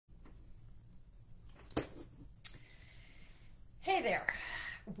there.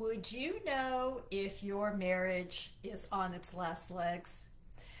 Would you know if your marriage is on its last legs?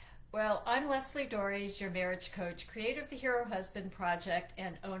 Well, I'm Leslie Dories, your marriage coach, creator of the Hero Husband Project,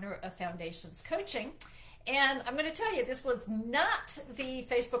 and owner of Foundations Coaching. And I'm going to tell you, this was not the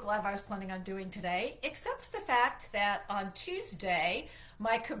Facebook Live I was planning on doing today, except for the fact that on Tuesday,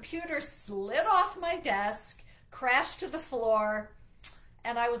 my computer slid off my desk, crashed to the floor,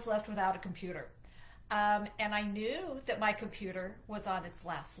 and I was left without a computer. And I knew that my computer was on its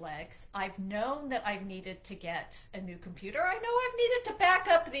last legs. I've known that I've needed to get a new computer. I know I've needed to back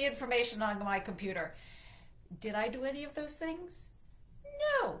up the information on my computer. Did I do any of those things?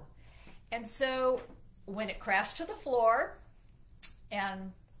 No. And so when it crashed to the floor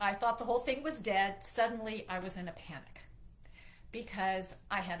and I thought the whole thing was dead, suddenly I was in a panic because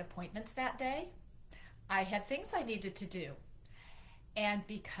I had appointments that day. I had things I needed to do. And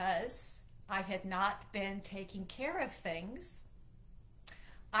because I had not been taking care of things,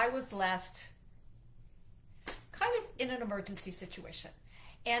 I was left kind of in an emergency situation.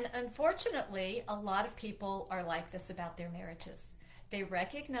 And unfortunately, a lot of people are like this about their marriages. They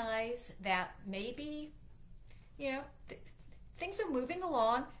recognize that maybe, things are moving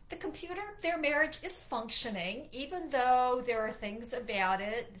along. The computer, their marriage is functioning, even though there are things about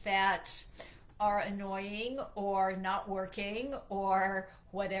it that are annoying or not working or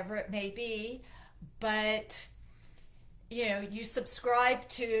whatever it may be. But you subscribe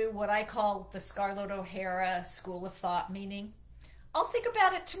to what I call the Scarlett O'Hara school of thought, meaning I'll think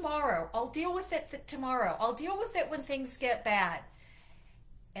about it tomorrow, I'll deal with it tomorrow, I'll deal with it when things get bad.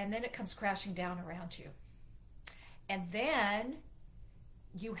 And then it comes crashing down around you, and then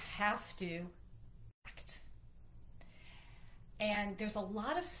you have to act. And there's a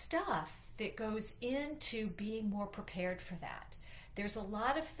lot of stuff that goes into being more prepared for that. There's a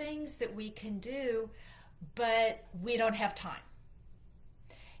lot of things that we can do, but we don't have time.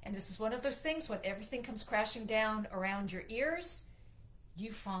 And this is one of those things, when everything comes crashing down around your ears,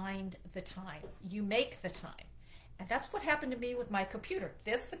 you find the time, you make the time. And that's what happened to me with my computer.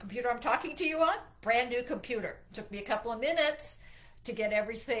 The computer I'm talking to you on, brand new computer. It took me a couple of minutes to get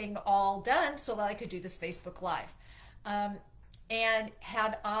everything all done so that I could do this Facebook Live. And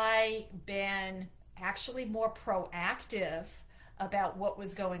had I been actually more proactive about what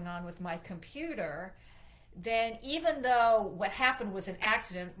was going on with my computer, then even though what happened was an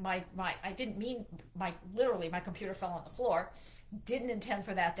accident, literally my computer fell on the floor, didn't intend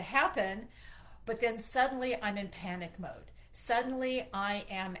for that to happen, but then suddenly I'm in panic mode. Suddenly I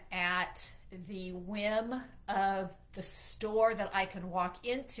am at the whim of the store that I can walk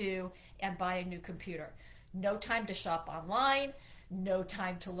into and buy a new computer. No time to shop online, no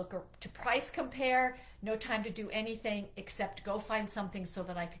time to to price compare, no time to do anything except go find something so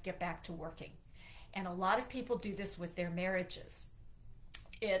that I could get back to working. And a lot of people do this with their marriages.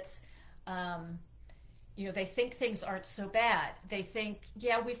 It's, they think things aren't so bad. They think,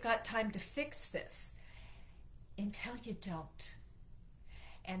 yeah, we've got time to fix this, until you don't.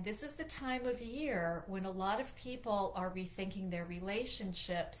 And this is the time of year when a lot of people are rethinking their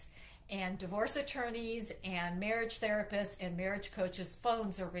relationships, and divorce attorneys and marriage therapists and marriage coaches'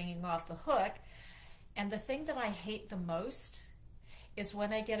 phones are ringing off the hook. And the thing that I hate the most is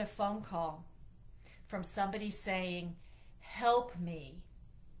when I get a phone call from somebody saying, "Help me,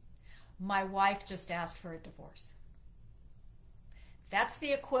 my wife just asked for a divorce." That's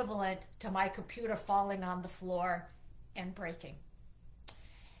the equivalent to my computer falling on the floor and breaking.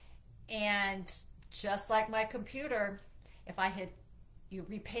 And just like my computer, if I had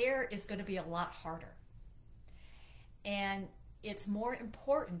repair is going to be a lot harder. And it's more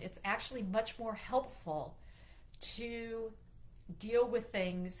important, it's actually much more helpful to deal with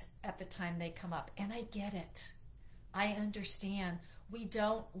things at the time they come up. And I get it. I understand. We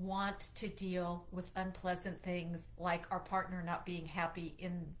don't want to deal with unpleasant things like our partner not being happy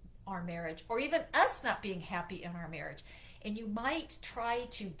in our marriage, or even us not being happy in our marriage. And you might try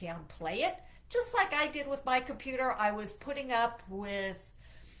to downplay it, just like I did with my computer. I was putting up with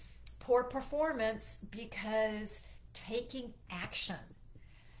poor performance because taking action,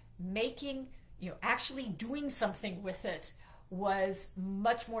 actually doing something with it was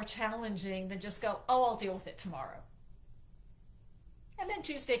much more challenging than just go, "Oh, I'll deal with it tomorrow." And then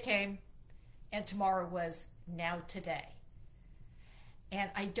Tuesday came, and tomorrow was now today.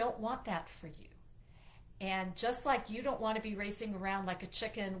 And I don't want that for you. And just like you don't want to be racing around like a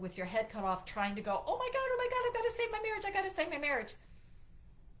chicken with your head cut off trying to go, oh my God, I've got to save my marriage, I've got to save my marriage.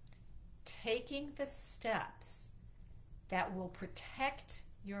 Taking the steps that will protect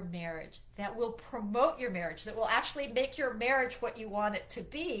your marriage, that will promote your marriage, that will actually make your marriage what you want it to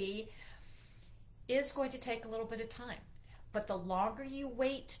be, is going to take a little bit of time. But the longer you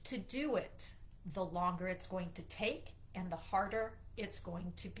wait to do it, the longer it's going to take and the harder it's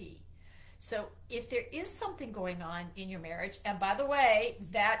going to be. So if there is something going on in your marriage, and by the way,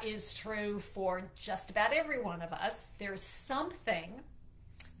 that is true for just about every one of us, there's something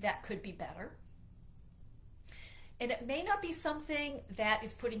that could be better. And it may not be something that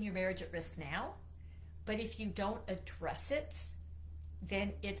is putting your marriage at risk now, but if you don't address it,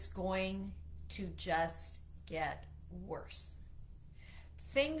 then it's going to just get worse.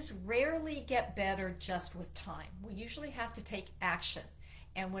 Things rarely get better just with time. We usually have to take action.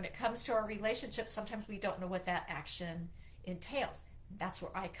 And when it comes to our relationship, sometimes we don't know what that action entails. That's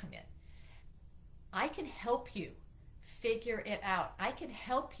where I come in. I can help you figure it out. I can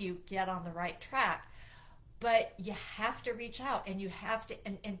help you get on the right track. But you have to reach out, and you have to,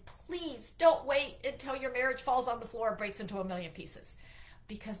 and please don't wait until your marriage falls on the floor and breaks into a million pieces.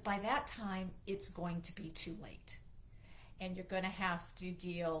 Because by that time, it's going to be too late. And you're going to have to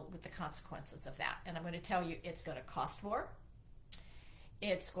deal with the consequences of that. And I'm going to tell you, it's going to cost more.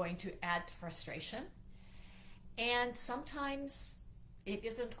 It's going to add to frustration. And sometimes it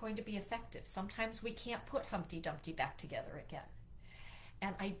isn't going to be effective. Sometimes we can't put Humpty Dumpty back together again.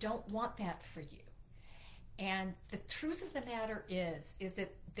 And I don't want that for you. And the truth of the matter is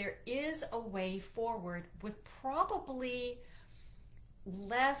that there is a way forward with probably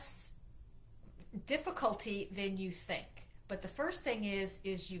less difficulty than you think. But the first thing is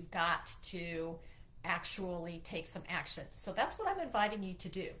you've got to actually take some action. So that's what I'm inviting you to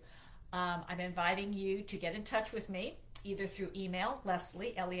do. I'm inviting you to get in touch with me, either through email,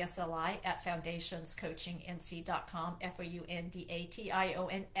 Leslie, Lesli, at foundationscoachingnc.com,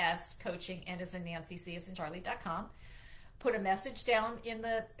 FOUNDATIONS, coaching, N as in Nancy, C as in Charlie.com. Put a message down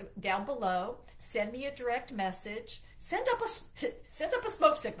below. Send me a direct message. Send up a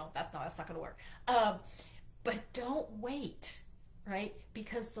smoke signal. That's not going to work. But don't wait, right?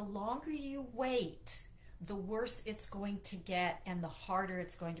 Because the longer you wait, the worse it's going to get and the harder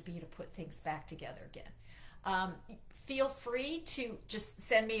it's going to be to put things back together again. Feel free to just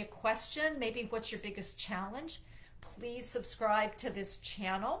send me a question. Maybe what's your biggest challenge? Please subscribe to this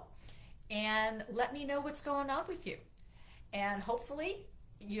channel and let me know what's going on with you. And hopefully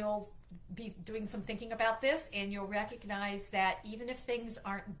you'll be doing some thinking about this, and you'll recognize that even if things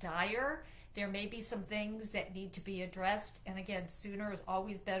aren't dire, there may be some things that need to be addressed. And again, sooner is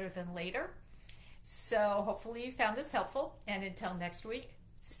always better than later. So hopefully you found this helpful. And until next week,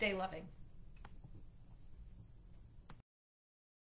 stay loving.